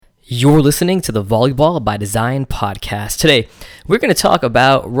You're listening to the Volleyball by Design podcast. Today, we're going to talk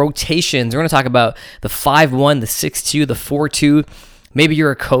about rotations. We're going to talk about the 5-1, the 6-2, the 4-2. Maybe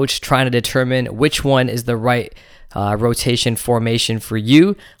you're a coach trying to determine which one is the right rotation formation for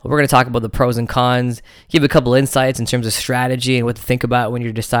you. We're going to talk about the pros and cons, give a couple insights in terms of strategy and what to think about when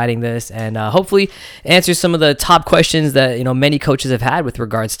you're deciding this, and hopefully answer some of the top questions that many coaches have had with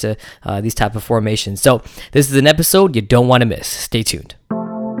regards to these type of formations. So this is an episode you don't want to miss. Stay tuned.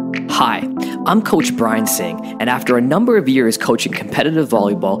 Hi, I'm Coach Brian Singh, and after a number of years coaching competitive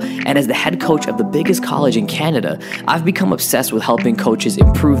volleyball and as the head coach of the biggest college in Canada, I've become obsessed with helping coaches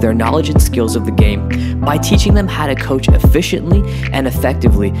improve their knowledge and skills of the game by teaching them how to coach efficiently and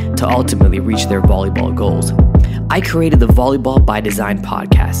effectively to ultimately reach their volleyball goals. I created the Volleyball by Design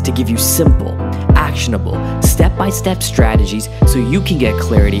podcast to give you simple, actionable, step-by-step strategies so you can get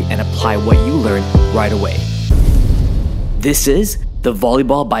clarity and apply what you learn right away. This is the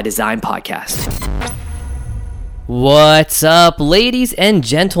Volleyball by Design podcast. What's up, ladies and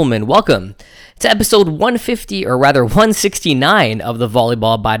gentlemen? Welcome to episode 150, or rather 169 of the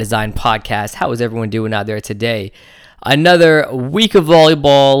Volleyball by Design podcast. How is everyone doing out there today? Another week of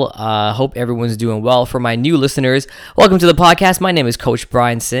volleyball. Hope everyone's doing well. For my new listeners, welcome to the podcast. My name is Coach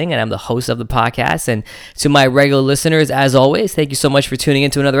Brian Singh, and I'm the host of the podcast. And to my regular listeners, as always, thank you so much for tuning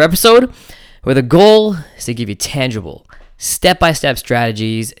into another episode where the goal is to give you tangible, step-by-step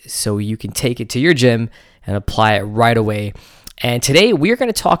strategies so you can take it to your gym and apply it right away. And today we are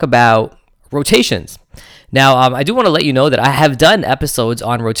going to talk about rotations. Now, I do want to let you know that I have done episodes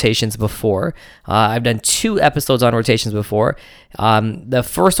on rotations before. I've done 2 episodes on rotations before. The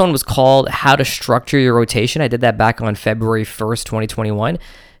first one was called How to Structure Your Rotation. I did that back on February 1st, 2021.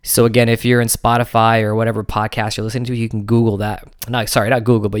 So again, if you're in Spotify or whatever podcast you're listening to, you can Google that. Not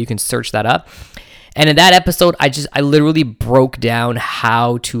Google, but you can search that up. And in that episode, I literally broke down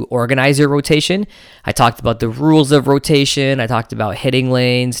how to organize your rotation. I talked about the rules of rotation. I talked about hitting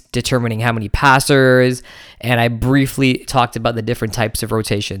lanes, determining how many passers, and I briefly talked about the different types of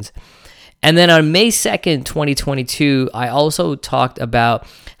rotations. And then on May 2nd, 2022, I also talked about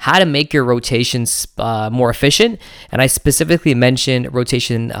how to make your rotations more efficient. And I specifically mentioned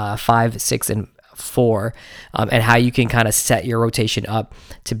rotation 5, 6, and 4, and how you can kind of set your rotation up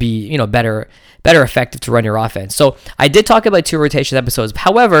to be, better effective to run your offense. So I did talk about 2 rotation episodes.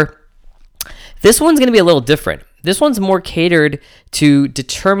 However, this one's going to be a little different. This one's more catered to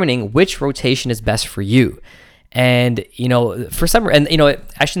determining which rotation is best for you. And, I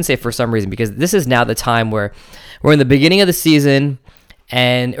shouldn't say for some reason, because this is now the time where we're in the beginning of the season,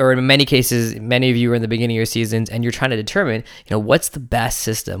 or in many cases, many of you are in the beginning of your seasons, and you're trying to determine, what's the best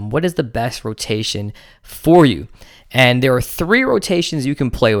system? What is the best rotation for you? And there are 3 rotations you can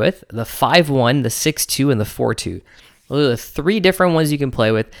play with: the 5-1, the 6-2, and the 4-2. Those are the 3 different ones you can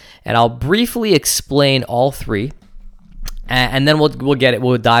play with, and I'll briefly explain all 3, and then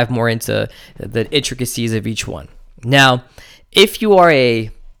we'll dive more into the intricacies of each one. Now, if you are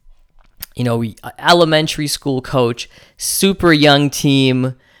a elementary school coach, super young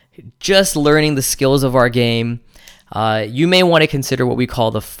team, just learning the skills of our game, you may want to consider what we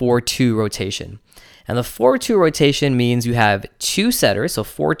call the 4-2 rotation. And the 4-2 rotation means you have 2 setters. So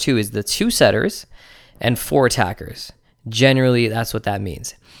 4-2 is the 2 setters and 4 attackers. Generally, that's what that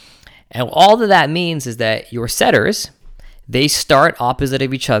means. And all that means is that your setters, they start opposite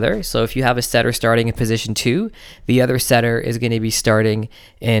of each other. So if you have a setter starting in position 2, the other setter is going to be starting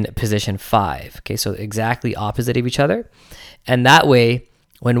in position 5. Okay, so exactly opposite of each other. And that way,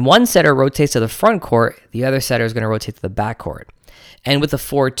 when one setter rotates to the front court, the other setter is going to rotate to the back court. And with the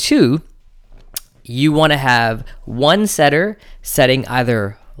 4-2, you want to have one setter setting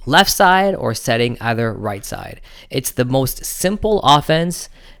either left side or setting either right side. It's the most simple offense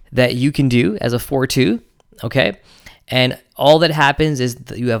that you can do as a 4-2, okay? And all that happens is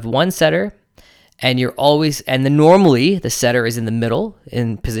that you have one setter, and normally the setter is in the middle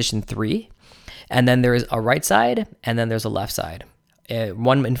in position 3, and then there is a right side, and then there's a left side.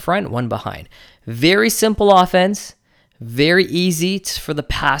 One in front, one behind. Very simple offense. Very easy for the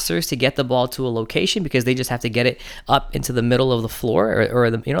passers to get the ball to a location, because they just have to get it up into the middle of the floor or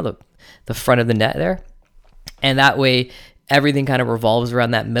the front of the net there. And that way, everything kind of revolves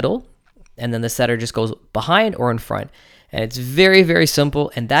around that middle, and then the setter just goes behind or in front. And it's very, very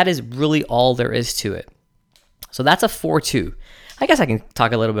simple, and that is really all there is to it. So that's a 4-2. I guess I can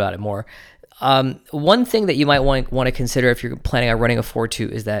talk a little bit about it more. One thing that you might want to consider if you're planning on running a 4-2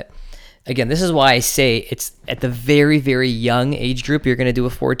 is that, again, this is why I say it's at the very, very young age group you're going to do a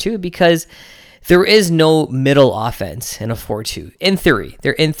 4-2, because there is no middle offense in a 4-2. In theory,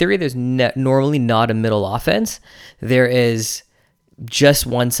 there's normally not a middle offense. There is just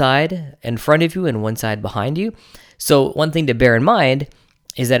one side in front of you and one side behind you. So one thing to bear in mind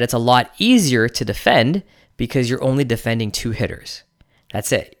is that it's a lot easier to defend because you're only defending 2 hitters.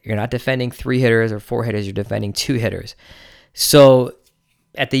 That's it. You're not defending 3 hitters or 4 hitters. You're defending 2 hitters. So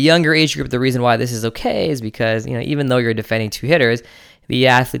at the younger age group, the reason why this is okay is because, even though you're defending 2 hitters, the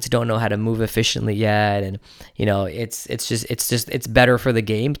athletes don't know how to move efficiently yet, and it's better for the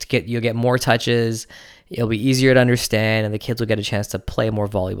game you'll get more touches. It'll be easier to understand, and the kids will get a chance to play more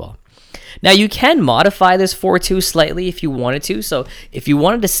volleyball. Now, you can modify this 4-2 slightly if you wanted to. So if you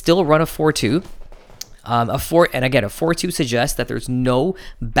wanted to still run a 4-2, a 4-2 suggests that there's no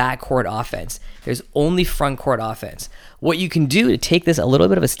backcourt offense. There's only front court offense. What you can do to take this a little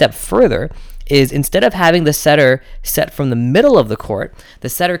bit of a step further is, instead of having the setter set from the middle of the court, the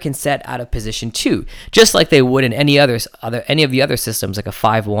setter can set out of position 2, just like they would in any of the other systems, like a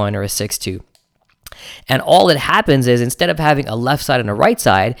 5-1 or a 6-2. And all that happens is, instead of having a left side and a right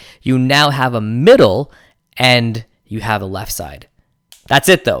side, you now have a middle and you have a left side. That's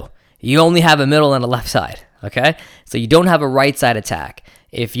it, though. You only have a middle and a left side, okay? So you don't have a right side attack.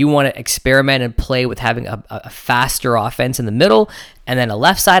 If you want to experiment and play with having a faster offense in the middle and then a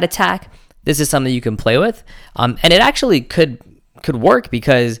left side attack, this is something you can play with. And it actually could work,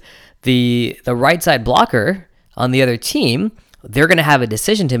 because the right side blocker on the other team, they're going to have a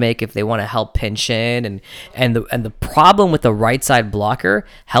decision to make if they want to help pinch in. And the problem with the right side blocker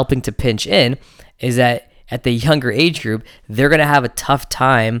helping to pinch in is that at the younger age group, they're going to have a tough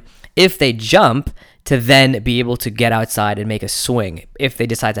time if they jump to then be able to get outside and make a swing if they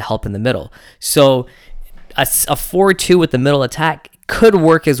decide to help in the middle. So a 4-2 with the middle attack could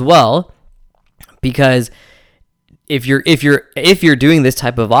work as well, because if you're doing this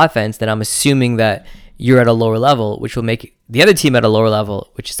type of offense, then I'm assuming that you're at a lower level, which will make the other team at a lower level,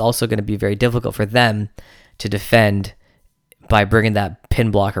 which is also going to be very difficult for them to defend by bringing that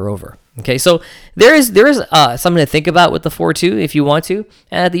pin blocker over. Okay, so there is something to think about with the 4-2 if you want to.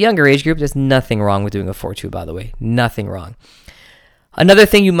 And at the younger age group, there's nothing wrong with doing a 4-2, by the way. Nothing wrong. Another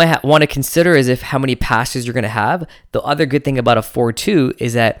thing you might want to consider is how many passes you're going to have. The other good thing about a 4-2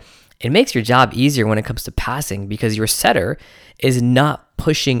 is that it makes your job easier when it comes to passing, because your setter is not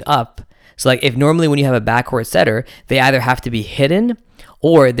pushing up. So like, if normally when you have a backcourt setter, they either have to be hidden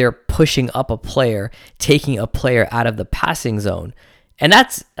or they're pushing up a player, taking a player out of the passing zone. And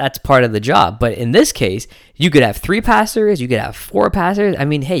that's part of the job. But in this case, you could have 3 passers, you could have 4 passers. I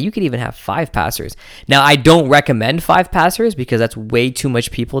mean, hey, you could even have 5 passers. Now, I don't recommend 5 passers because that's way too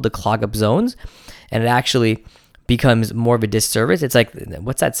much people to clog up zones. And it actually becomes more of a disservice. It's like,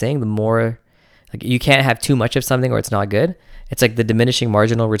 what's that saying? You can't have too much of something or it's not good. It's like the diminishing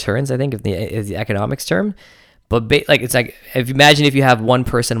marginal returns, I think, is the economics term. But it's like, imagine if you have one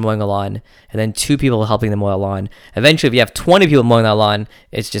person mowing a lawn and then 2 people helping them mow a lawn. Eventually, if you have 20 people mowing that lawn,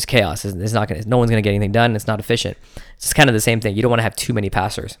 it's just chaos. No one's going to get anything done. It's not efficient. It's kind of the same thing. You don't want to have too many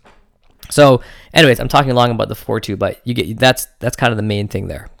passers. So, anyways, I'm talking long about the 4-2, but that's kind of the main thing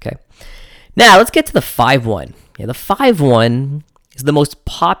there. Okay. Now let's get to the 5-1. Yeah, the 5-1 is the most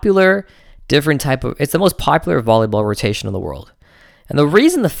popular it's the most popular volleyball rotation in the world. And the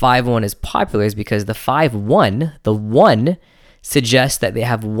reason the 5-1 is popular is because the 5-1, the 1, suggests that they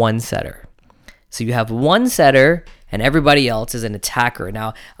have one setter. So you have one setter and everybody else is an attacker.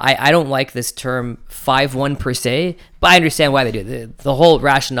 Now, I don't like this term 5-1 per se, but I understand why they do it. The whole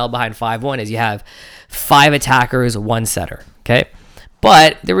rationale behind 5-1 is you have 5 attackers, 1 setter, okay?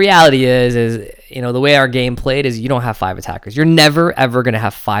 But the reality is the way our game played is you don't have 5 attackers. You're never, ever going to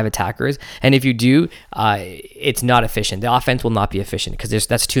have 5 attackers. And if you do, it's not efficient. The offense will not be efficient because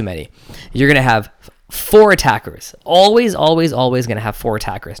that's too many. You're going to have 4 attackers. Always, always, always going to have 4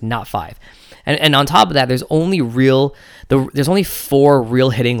 attackers, not 5. And on top of that, there's only 4 real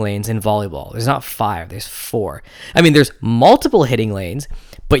hitting lanes in volleyball. There's not 5, there's 4. I mean, there's multiple hitting lanes,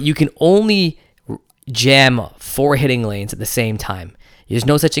 but you can only jam 4 hitting lanes at the same time. There's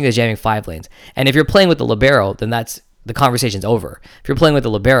no such thing as jamming 5 lanes. And if you're playing with the libero, then the conversation's over. If you're playing with the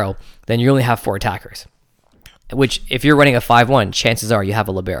libero, then you only have 4 attackers. Which, if you're running a 5-1, chances are you have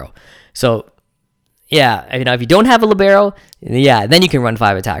a libero. So, yeah, if you don't have a libero, then you can run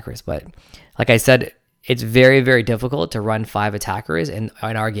 5 attackers. But like I said, it's very, very difficult to run 5 attackers in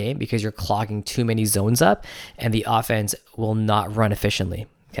our game because you're clogging too many zones up, and the offense will not run efficiently.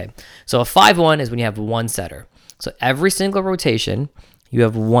 Okay, so a 5-1 is when you have 1 setter. So every single rotation, you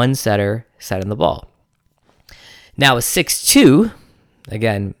have 1 setter setting the ball. Now a 6-2,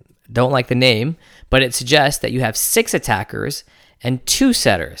 again, don't like the name, but it suggests that you have 6 attackers and 2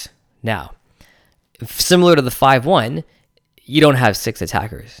 setters. Now, similar to the 5-1, you don't have 6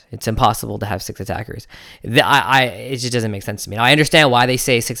 attackers. It's impossible to have 6 attackers. It just doesn't make sense to me. Now, I understand why they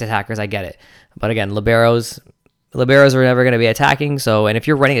say 6 attackers. I get it. But again, liberos are never going to be attacking. So, and if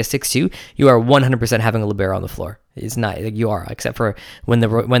you're running a 6-2, you are 100% having a libero on the floor. It's not, you are, except for when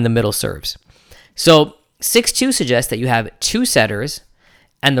the middle serves. So 6-2 suggests that you have 2 setters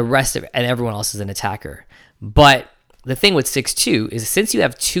and everyone else is an attacker. But the thing with 6-2 is since you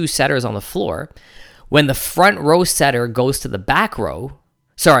have 2 setters on the floor, when the front row setter goes to the back row,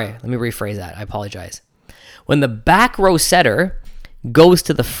 sorry, let me rephrase that. I apologize. When the back row setter goes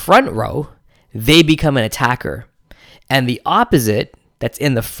to the front row, they become an attacker. And the opposite, that's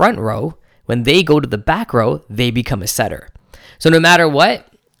in the front row, when they go to the back row, they become a setter. So no matter what,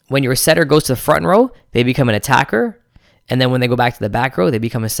 when your setter goes to the front row, they become an attacker. And then when they go back to the back row, they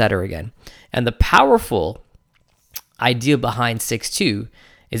become a setter again. And the powerful idea behind 6-2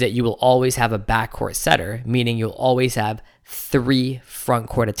 is that you will always have a backcourt setter, meaning you'll always have 3 front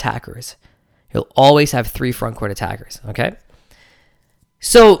court attackers. You'll always have 3 front court attackers, okay?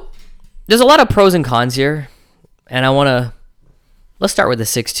 So there's a lot of pros and cons here, and let's start with the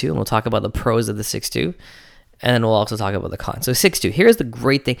 6-2, and we'll talk about the pros of the 6-2, and then we'll also talk about the cons. So 6-2, here's the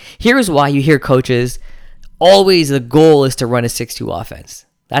great thing. Here's why you hear coaches, always the goal is to run a 6-2 offense.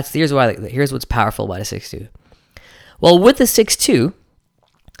 Here's what's powerful about a 6-2. Well, with the 6-2,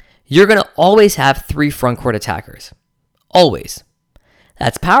 you're going to always have 3 front court attackers. Always.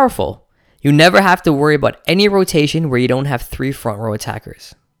 That's powerful. You never have to worry about any rotation where you don't have 3 front row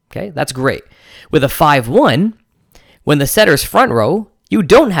attackers. Okay, that's great. With a 5-1, when the setter's front row, you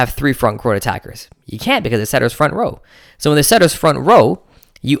don't have 3 front court attackers. You can't because the setter's front row. So when the setter's front row,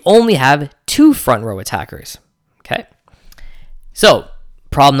 you only have 2 front row attackers. Okay, so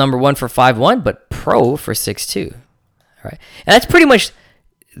problem number 1 for 5-1, but pro for 6-2. All right, and that's pretty much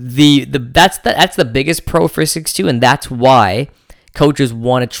that's the biggest pro for 6-2, and that's why coaches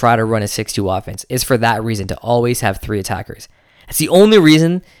want to try to run a 6-2 offense, is for that reason, to always have 3 attackers. That's the only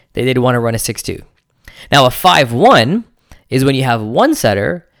reason they'd want to run a 6-2. Now, a 5-1 is when you have 1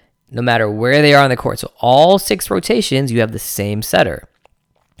 setter, no matter where they are on the court. So all 6 rotations, you have the same setter.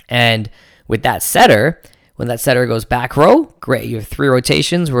 And with that setter, when that setter goes back row, great. You have 3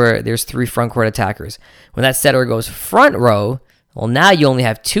 rotations where there's 3 front court attackers. When that setter goes front row, well, now you only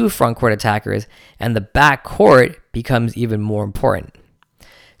have 2 front court attackers, and the back court becomes even more important.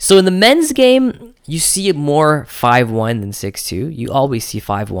 So in the men's game, you see more 5-1 than 6-2. You always see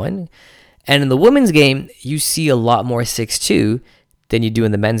 5-1. And in the women's game, you see a lot more 6-2 than you do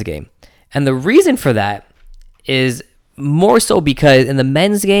in the men's game. And the reason for that is more so because in the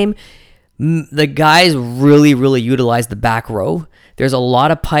men's game, the guys really, really utilize the back row. There's a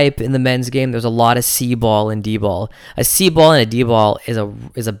lot of pipe in the men's game. There's a lot of C-ball and D-ball. A C-ball and a D-ball is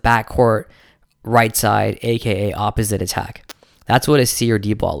a backcourt right side, aka opposite attack. That's what a C or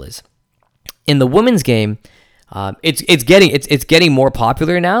D-ball is. In the women's game, it's getting more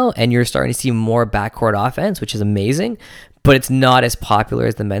popular now, and you're starting to see more backcourt offense, which is amazing. But it's not as popular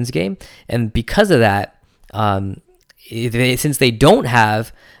as the men's game, and because of that, since they don't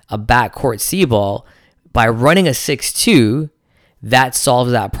have a backcourt C-ball, by running a 6-2, that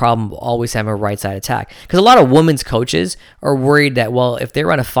solves that problem of always having a right side attack. Because a lot of women's coaches are worried that, well, if they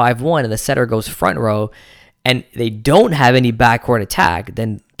run a 5-1 and the setter goes front row and they don't have any backcourt attack,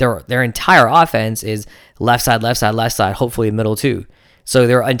 then their entire offense is left side, left side, left side, hopefully middle 2. So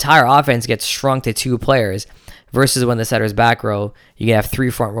their entire offense gets shrunk to 2 players versus when the setter's back row, you can have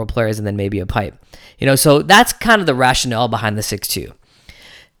 3 front row players and then maybe a pipe. So that's kind of the rationale behind the 6-2.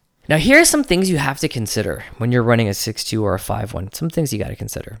 Now, here are some things you have to consider when you're running a 6-2 or a 5-1. Some things you got to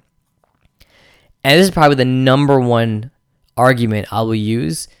consider. And this is probably the number one argument I will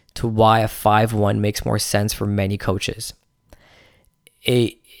use to why a 5-1 makes more sense for many coaches.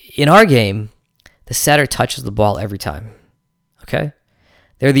 In our game, the setter touches the ball every time. Okay?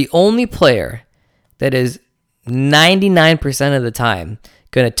 They're the only player that is 99% of the time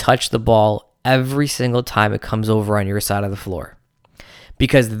going to touch the ball every single time it comes over on your side of the floor.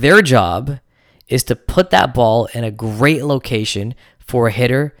 Because their job is to put that ball in a great location for a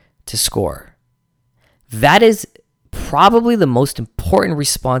hitter to score. That is probably the most important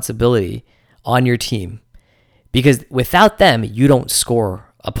responsibility on your team. Because without them, you don't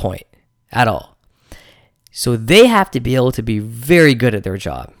score a point at all. So they have to be able to be very good at their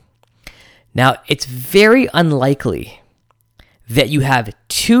job. Now, it's very unlikely that you have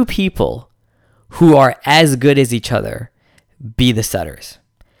 2 people who are as good as each other be the setters.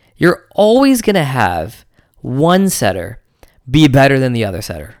 You're always going to have one setter be better than the other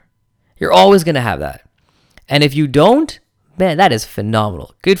setter. You're always going to have that. And if you don't, man, that is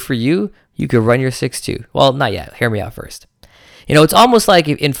phenomenal. Good for you. You could run your 6-2. Well, not yet. Hear me out first. It's almost like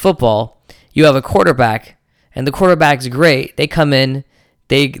in football, you have a quarterback, and the quarterback's great. They come in,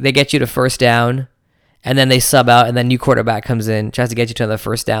 they get you to first down, and then they sub out, and then new quarterback comes in, tries to get you to another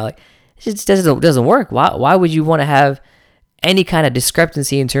first down. Like, it just doesn't work. Why would you want to have any kind of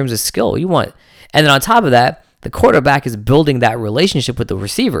discrepancy in terms of skill? And then on top of that, the quarterback is building that relationship with the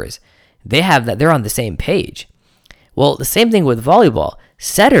receivers. They're on the same page. Well, the same thing with volleyball.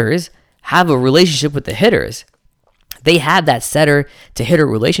 Setters have a relationship with the hitters. They have that setter to hitter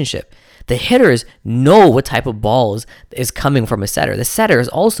relationship. The hitters know what type of balls is coming from a setter. The setters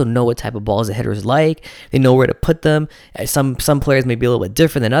also know what type of balls the hitters like. They know where to put them. Some players may be a little bit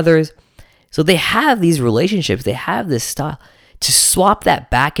different than others. So they have these relationships. They have this style. To swap that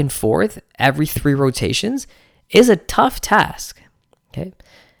back and forth every 3 rotations is a tough task. Okay.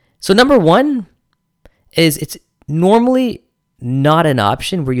 So number 1 is it's normally not an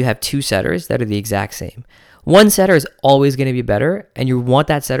option where you have 2 setters that are the exact same. One setter is always going to be better, and you want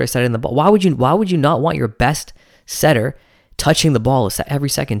that setter setting the ball. Why would you not want your best setter touching the ball every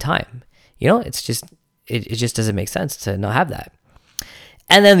second time? It just doesn't make sense to not have that.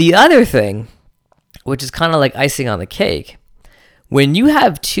 And then the other thing, which is kind of like icing on the cake, when you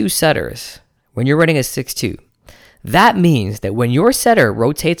have 2 setters, when you're running a 6-2, that means that when your setter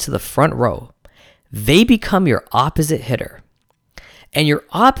rotates to the front row, they become your opposite hitter. And your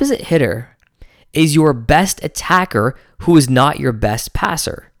opposite hitter is your best attacker who is not your best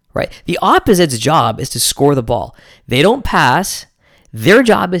passer, right? The opposite's job is to score the ball. They don't pass. Their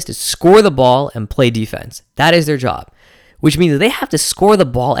job is to score the ball and play defense. That is their job, which means they have to score the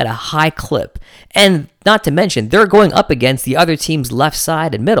ball at a high clip. And not to mention, they're going up against the other team's left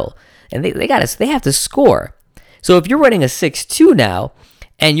side and middle. And they have to score. So if you're running a 6-2 now,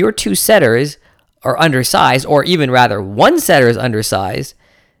 and your 2 setters are undersized, or even rather, one setter is undersized,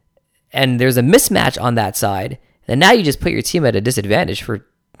 and there's a mismatch on that side, then now you just put your team at a disadvantage for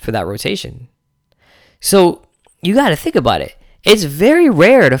that rotation. So you got to think about it. It's very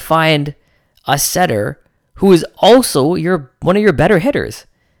rare to find a setter who is also one of your better hitters.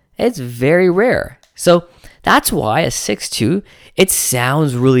 It's very rare. So that's why a 6-2, it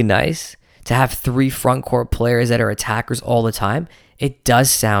sounds really nice to have 3 front court players that are attackers all the time. It does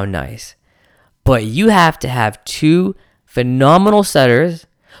sound nice. But you have to have 2 phenomenal setters,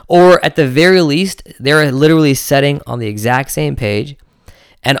 or at the very least, they're literally setting on the exact same page.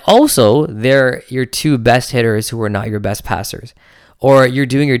 And also, they're your 2 best hitters who are not your best passers. Or you're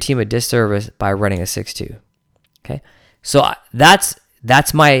doing your team a disservice by running a 6-2. Okay? So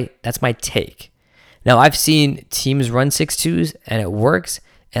that's my take. Now, I've seen teams run 6-2s and it works,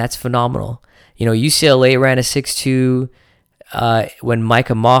 and that's phenomenal. UCLA ran a 6-2 when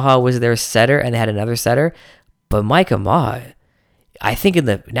Micah Maha was their setter, and they had another setter. But Micah Maha, I think in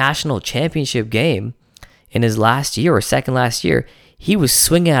the national championship game in his last year or second last year, he was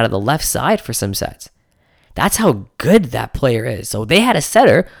swinging out of the left side for some sets. That's how good that player is. So they had a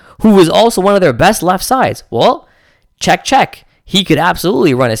setter who was also one of their best left sides. Well, check. He could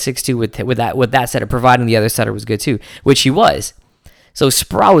absolutely run a 6-2 with that setter, providing the other setter was good too, which he was. So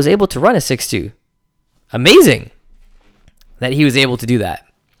Sproul was able to run a 6-2. Amazing that he was able to do that.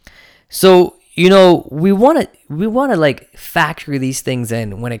 So, we want to like factor these things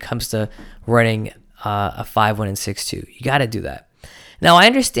in when it comes to running a 5-1 and 6-2. You got to do that. Now, I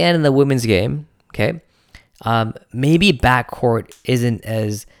understand in the women's game, okay, maybe backcourt isn't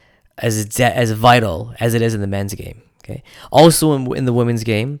as vital as it is in the men's game. Okay. Also, in the women's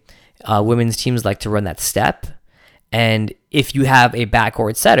game, women's teams like to run that step, and if you have a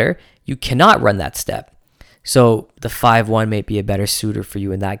backcourt setter, you cannot run that step. So the 5-1 may be a better suitor for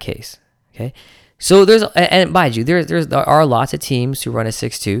you in that case. Okay. So and mind you, there are lots of teams who run a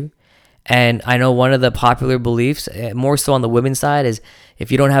 6-2. And I know one of the popular beliefs, more so on the women's side, is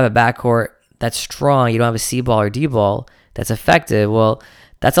if you don't have a backcourt that's strong, you don't have a C ball or D ball that's effective, well,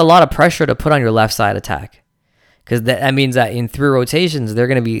 that's a lot of pressure to put on your left side attack. Because that means that in 3 rotations, they're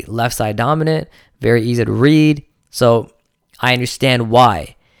going to be left side dominant, very easy to read. So I understand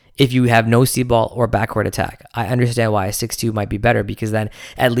why. If you have no C ball or backcourt attack, I understand why a 6-2 might be better, because then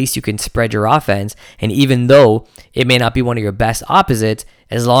at least you can spread your offense. And even though it may not be one of your best opposites,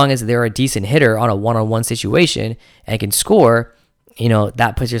 as long as they're a decent hitter on a one-on-one situation and can score,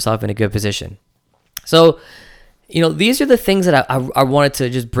 that puts yourself in a good position. So, these are the things that I wanted to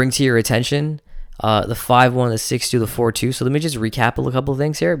just bring to your attention. The 5-1, the 6-2, the 4-2. So let me just recap a couple of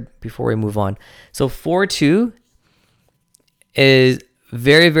things here before we move on. So 4-2 is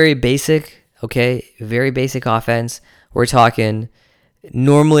very, very basic, okay? Very basic offense. We're talking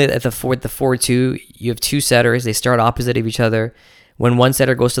normally at the 4-2, you have 2 setters. They start opposite of each other. when one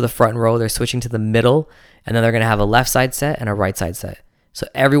setter goes to the front row, they're switching to the middle, and then they're going to have a left side set and a right side set. So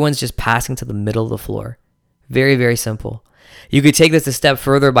everyone's just passing to the middle of the floor. Very, very simple. You could take this a step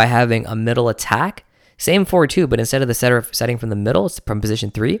further by having a middle attack. Same 4-2, but instead of the setter setting from the middle, it's from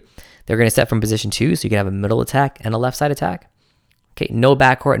position 3, they're going to set from position 2, so you can have a middle attack and a left side attack. Okay, no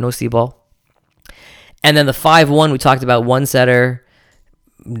backcourt, no C-ball. And then the 5-1, we talked about one setter.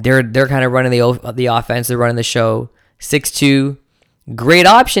 They're kind of running the offense. They're running the show. 6-2, great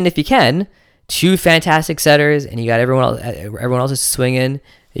option if you can. 2 fantastic setters, and you got everyone else is swinging.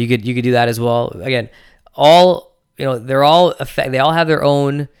 You could do that as well. Again, they all have their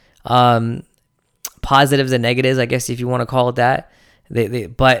own positives and negatives, I guess, if you want to call it that.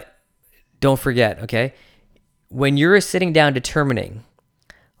 But don't forget, okay, when you're sitting down determining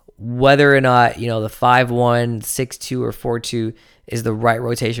whether or not, the 5-1, 6-2, or 4-2 is the right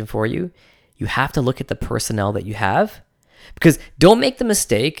rotation for you, you have to look at the personnel that you have. Because don't make the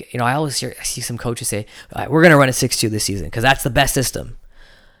mistake, I see some coaches say, all right, we're going to run a 6-2 this season because that's the best system.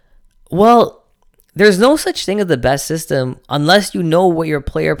 Well, there's no such thing as the best system unless you know what your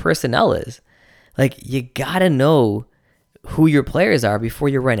player personnel is. Like, you got to know who your players are before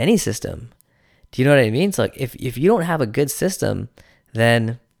you run any system. Do you know what I mean? So, like, if you don't have a good system,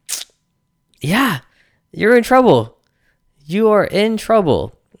 then, yeah, you're in trouble. You are in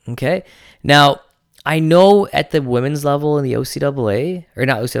trouble, okay? Now, I know at the women's level in the NCAA,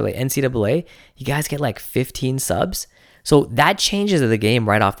 you guys get like 15 subs. So that changes the game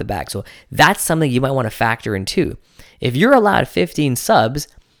right off the bat. So that's something you might want to factor in too. If you're allowed 15 subs,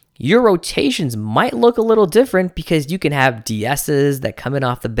 your rotations might look a little different because you can have DSs that come in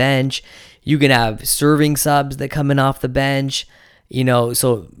off the bench. You can have serving subs that come in off the bench.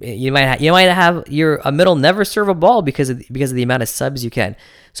 So you might have a middle never serve a ball because of the amount of subs you can.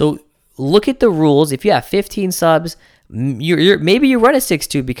 So look at the rules. If you have 15 subs, maybe you run a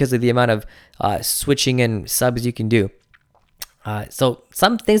 6-2 because of the amount of switching and subs you can do. So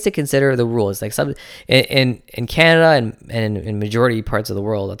some things to consider the rules, like some in Canada and in majority parts of the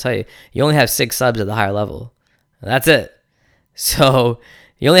world, I'll tell you, you only have 6 subs at the higher level. That's it. So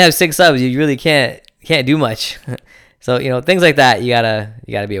you only have 6 subs. You really can't do much. So things like that you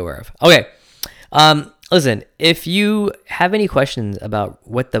gotta be aware of. Okay. Listen, if you have any questions about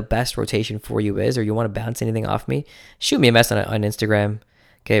what the best rotation for you is, or you want to bounce anything off me, shoot me a message on Instagram.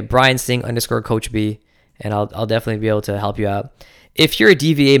 Okay, Brian Singh _Coach B, and I'll definitely be able to help you out. If you're a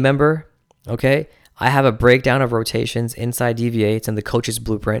DVA member, okay, I have a breakdown of rotations inside DVA. It's in the coach's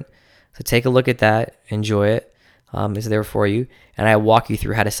blueprint. So take a look at that. Enjoy it. It's there for you. And I walk you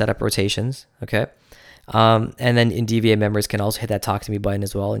through how to set up rotations, okay? And then in DVA members can also hit that talk to me button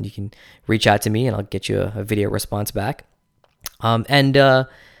as well, and you can reach out to me and I'll get you a video response back. And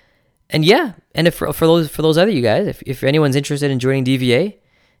yeah, and if for those other you guys, if anyone's interested in joining DVA,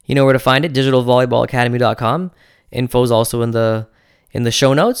 you know where to find it, digitalvolleyballacademy.com. Info is also in the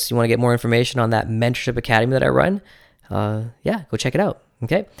show notes. You want to get more information on that mentorship academy that I run, yeah, go check it out.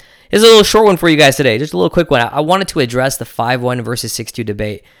 Okay, this is a little short one for you guys today, just a little quick one. I wanted to address the 5-1 versus 6-2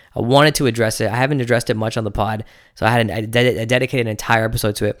 debate. I wanted to address it. I haven't addressed it much on the pod, so I dedicated an entire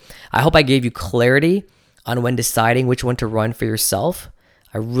episode to it. I hope I gave you clarity on when deciding which one to run for yourself.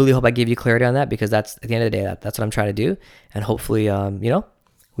 I really hope I gave you clarity on that, because that's, at the end of the day, that's what I'm trying to do, and hopefully,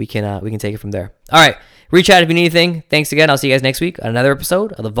 we can take it from there. All right, reach out if you need anything. Thanks again. I'll see you guys next week on another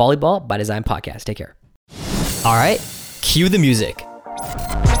episode of the Volleyball by Design podcast. Take care. All right, cue the music.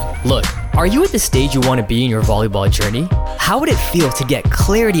 Look, are you at the stage you want to be in your volleyball journey? How would it feel to get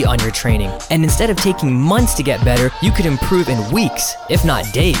clarity on your training, and instead of taking months to get better, you could improve in weeks, if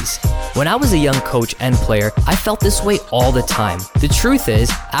not days? When I was a young coach and player, I felt this way all the time. The truth is,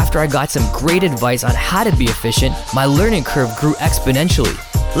 after I got some great advice on how to be efficient, my learning curve grew exponentially.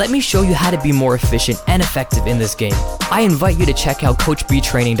 Let me show you how to be more efficient and effective in this game. I invite you to check out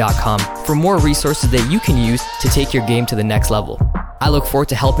CoachBTraining.com for more resources that you can use to take your game to the next level. I look forward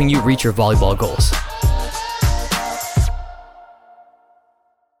to helping you reach your volleyball goals.